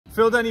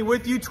Phil Denny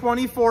with you,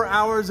 24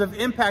 hours of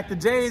impact. The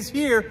day is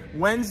here,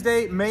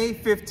 Wednesday, May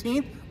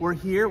 15th.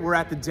 We're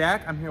at the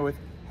DAC. I'm here with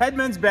head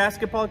men's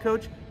basketball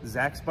coach,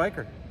 Zach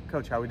Spiker.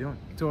 Coach, how are we doing?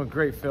 Doing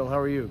great, Phil. How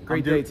are you?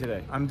 Great day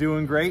today. I'm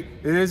doing great.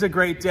 It is a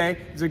great day.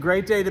 It's a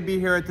great day to be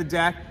here at the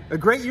DAC. A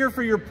great year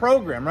for your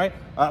program, right?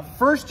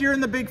 First year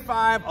in the Big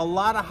Five, a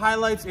lot of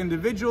highlights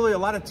individually, a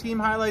lot of team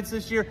highlights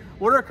this year.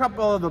 What are a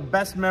couple of the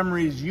best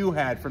memories you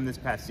had from this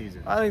past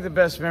season? I think the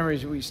best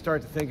memories, we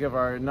start to think of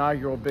our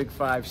inaugural Big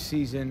Five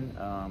season.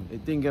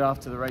 It didn't get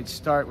off to the right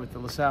start with the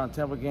LaSalle and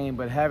Temple game,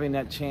 but having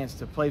that chance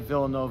to play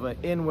Villanova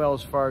in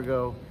Wells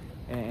Fargo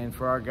and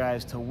for our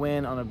guys to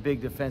win on a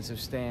big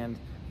defensive stand,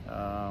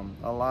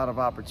 a lot of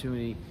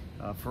opportunity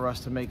for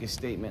us to make a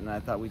statement, and I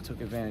thought we took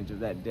advantage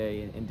of that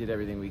day and did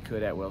everything we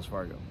could at Wells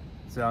Fargo.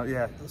 So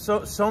yeah,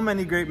 so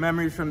many great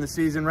memories from the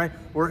season, right?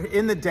 We're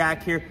in the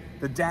DAC here.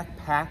 The DAC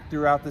packed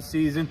throughout the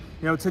season.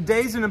 You know,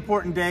 today's an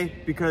important day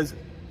because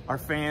our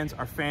fans,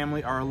 our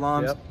family, our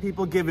alums,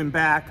 people giving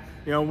back.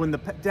 You know, when the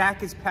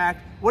DAC is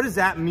packed, what does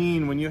that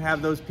mean when you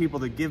have those people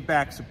that give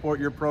back, support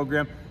your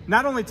program,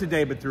 not only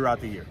today, but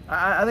throughout the year?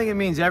 I think it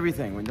means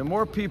everything. When the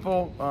more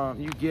people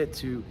you get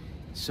to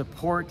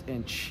support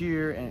and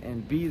cheer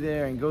and be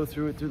there and go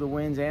through it, through the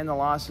wins and the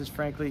losses,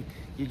 frankly,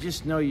 you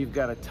just know you've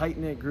got a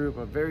tight-knit group,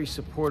 a very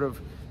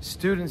supportive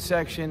student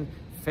section,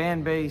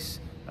 fan base.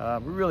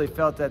 We really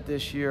felt that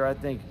this year. I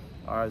think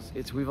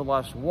we've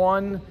lost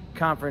one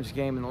conference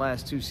game in the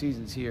last 2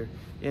 seasons here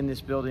in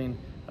this building.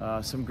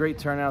 Some great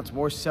turnouts,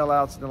 more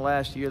sellouts in the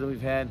last year than we've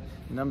had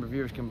a number of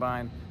years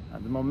combined.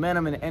 The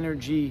momentum and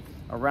energy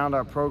around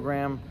our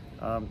program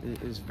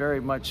is very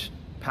much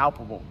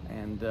palpable,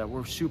 and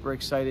we're super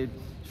excited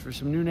for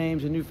some new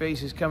names and new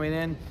faces coming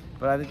in,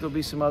 but I think there'll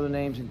be some other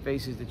names and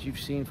faces that you've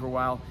seen for a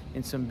while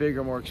in some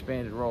bigger, more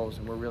expanded roles,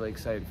 and we're really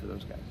excited for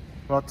those guys.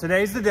 Well,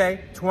 today's the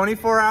day,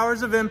 24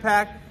 hours of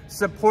impact.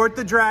 Support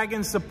the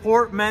Dragons,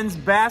 support men's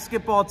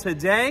basketball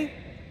today.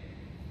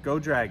 Go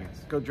Dragons.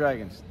 Go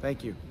Dragons.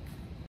 Thank you.